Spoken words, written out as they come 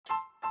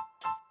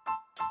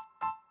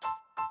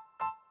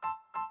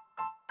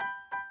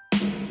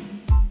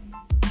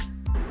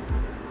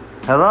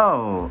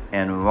Hello,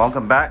 and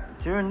welcome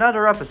back to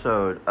another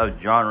episode of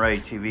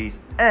JohnRayTV's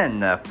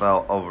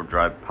NFL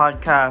Overdrive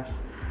podcast.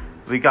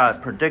 We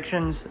got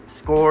predictions,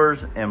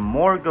 scores, and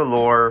more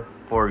galore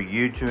for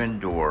you to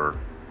endure.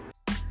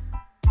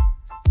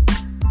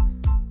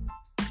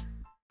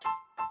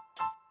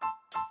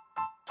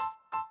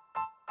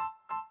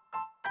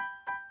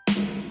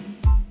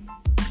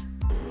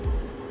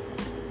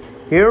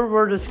 Here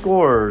were the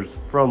scores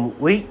from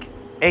Week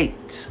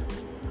 8.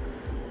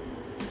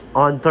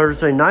 On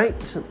Thursday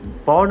night,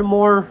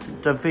 Baltimore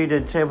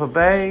defeated Tampa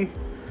Bay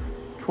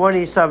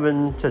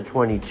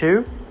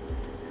 27-22.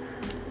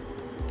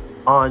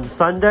 On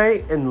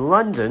Sunday in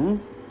London,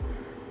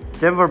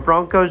 Denver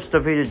Broncos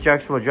defeated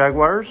Jacksonville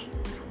Jaguars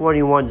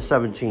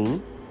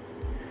 21-17.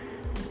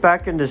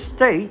 Back in the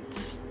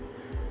States,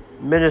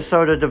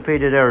 Minnesota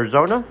defeated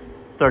Arizona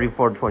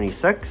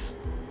 34-26.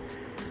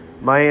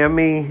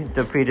 Miami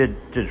defeated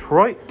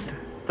Detroit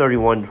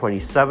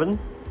 31-27.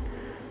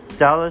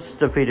 Dallas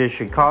defeated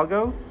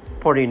Chicago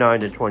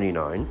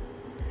 49-29.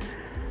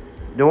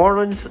 New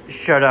Orleans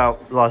shut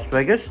out Las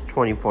Vegas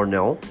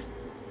 24-0.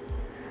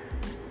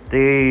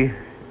 The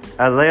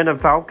Atlanta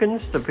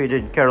Falcons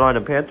defeated Carolina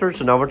Panthers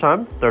in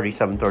overtime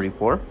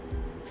 37-34.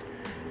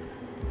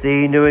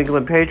 The New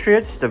England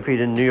Patriots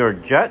defeated New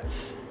York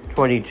Jets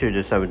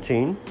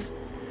 22-17.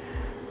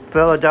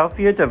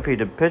 Philadelphia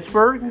defeated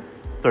Pittsburgh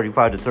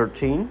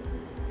 35-13.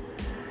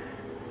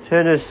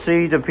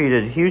 Tennessee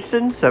defeated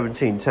Houston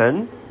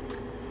 17-10.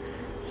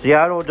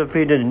 Seattle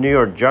defeated the New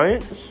York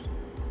Giants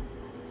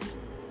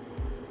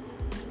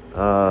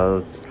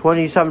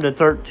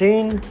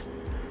 27-13.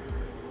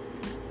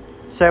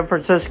 San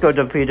Francisco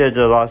defeated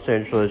the Los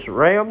Angeles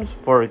Rams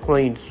for a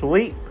clean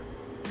sweep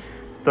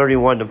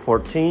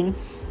 31-14.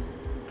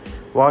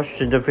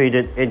 Washington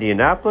defeated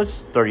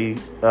Indianapolis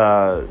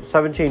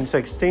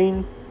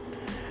 17-16.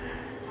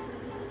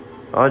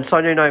 On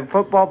Sunday Night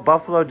Football,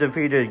 Buffalo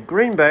defeated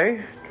Green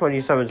Bay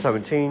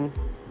 27-17.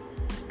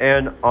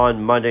 And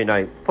on Monday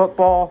Night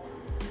Football,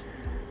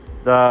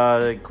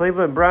 the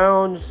Cleveland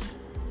Browns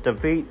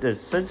defeat the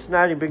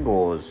Cincinnati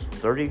Bengals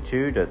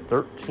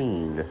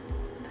 32-13.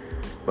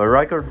 My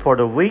record for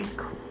the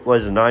week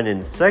was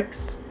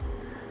 9-6.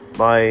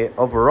 My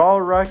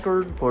overall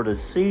record for the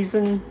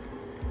season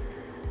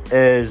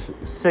is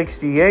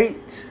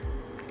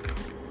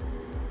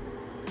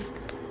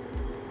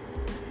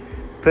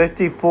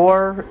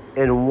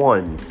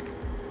 54-1.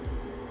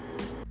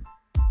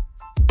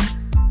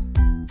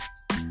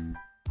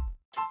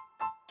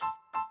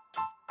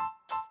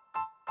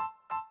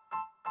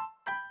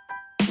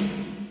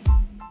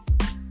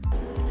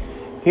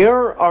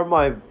 Here are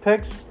my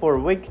picks for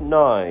Week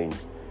 9.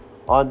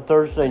 On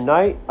Thursday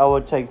night, I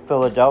will take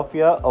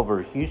Philadelphia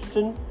over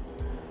Houston.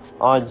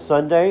 On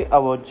Sunday, I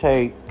will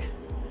take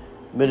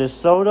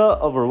Minnesota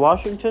over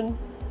Washington.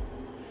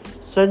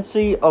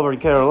 Cincy over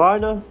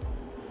Carolina.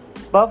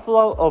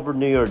 Buffalo over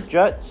New York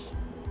Jets.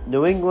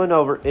 New England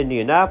over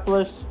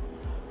Indianapolis.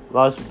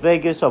 Las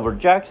Vegas over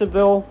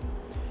Jacksonville.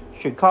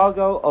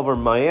 Chicago over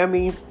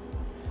Miami.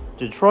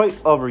 Detroit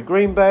over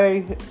Green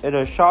Bay. And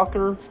a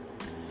shocker,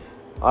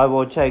 I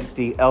will take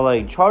the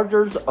LA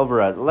Chargers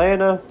over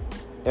Atlanta,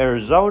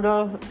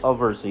 Arizona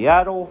over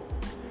Seattle,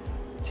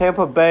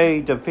 Tampa Bay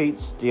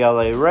defeats the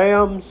LA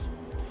Rams,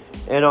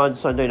 and on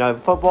Sunday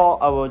Night Football,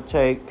 I will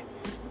take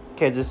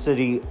Kansas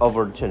City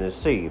over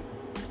Tennessee.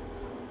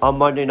 On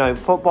Monday Night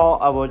Football,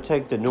 I will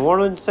take the New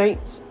Orleans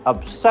Saints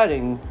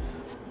upsetting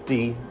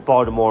the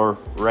Baltimore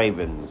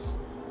Ravens.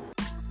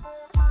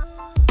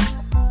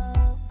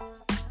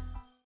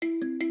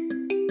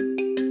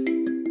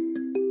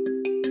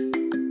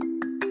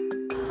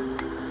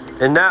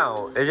 And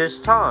now it is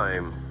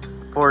time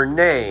for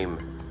Name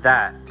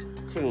That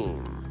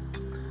Team.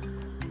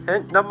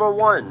 Hint number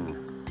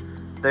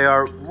 1. They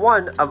are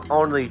one of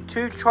only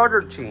 2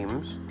 charter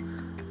teams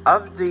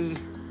of the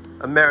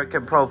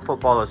American Pro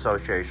Football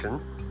Association,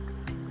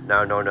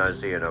 now known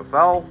as the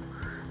NFL,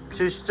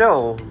 to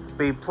still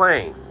be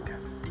playing.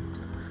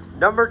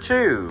 Number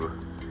 2.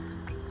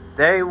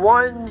 They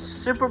won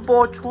Super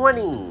Bowl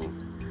 20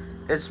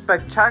 in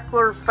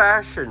spectacular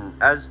fashion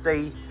as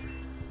they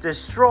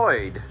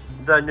destroyed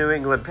the New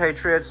England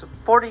Patriots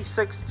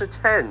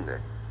 46-10.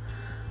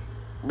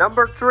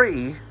 Number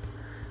 3,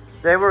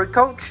 they were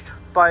coached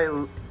by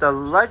the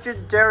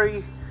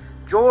legendary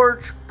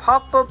George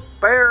Papa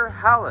Bear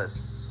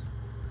Halas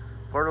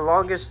for the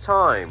longest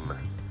time.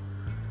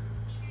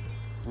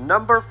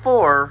 Number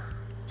 4,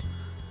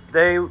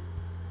 the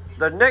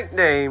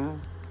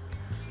nickname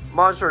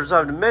Monsters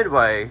of the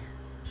Midway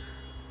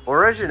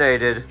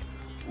originated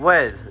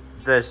with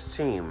this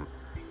team.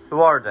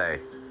 Who are they?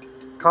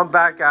 Come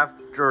back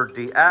after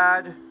the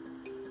ad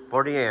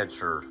for the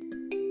answer.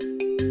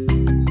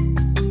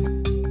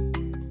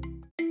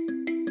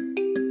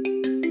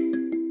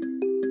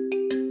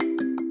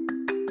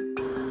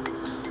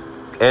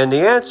 And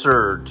the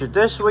answer to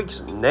this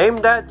week's Name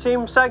That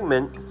Team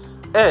segment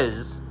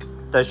is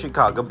the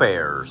Chicago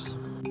Bears.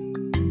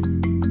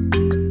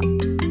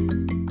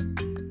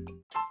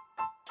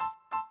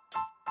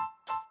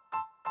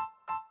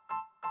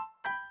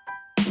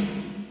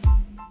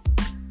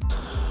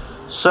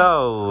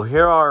 So,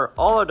 here are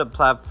all of the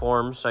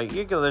platforms that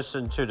you can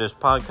listen to this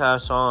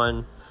podcast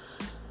on.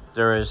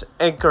 There is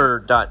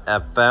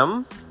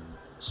Anchor.fm,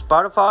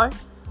 Spotify,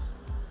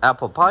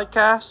 Apple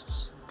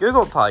Podcasts,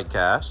 Google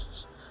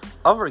Podcasts,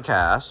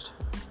 Overcast,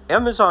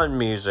 Amazon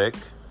Music,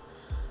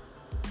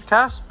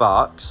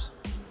 Castbox,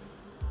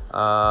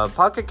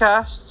 Pocket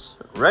Casts,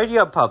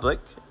 Radio Public,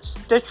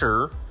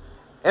 Stitcher,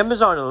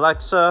 Amazon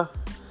Alexa,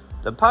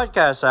 the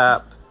podcast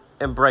app,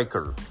 and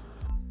Breaker.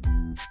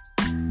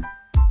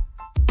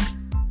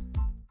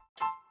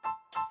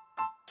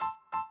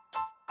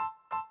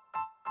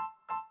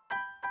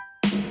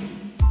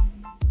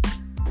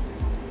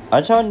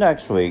 Until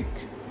next week,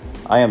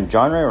 I am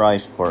John Ray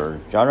Rice for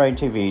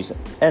JohnRayTV's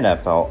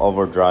NFL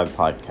Overdrive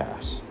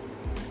podcast.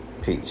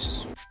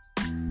 Peace.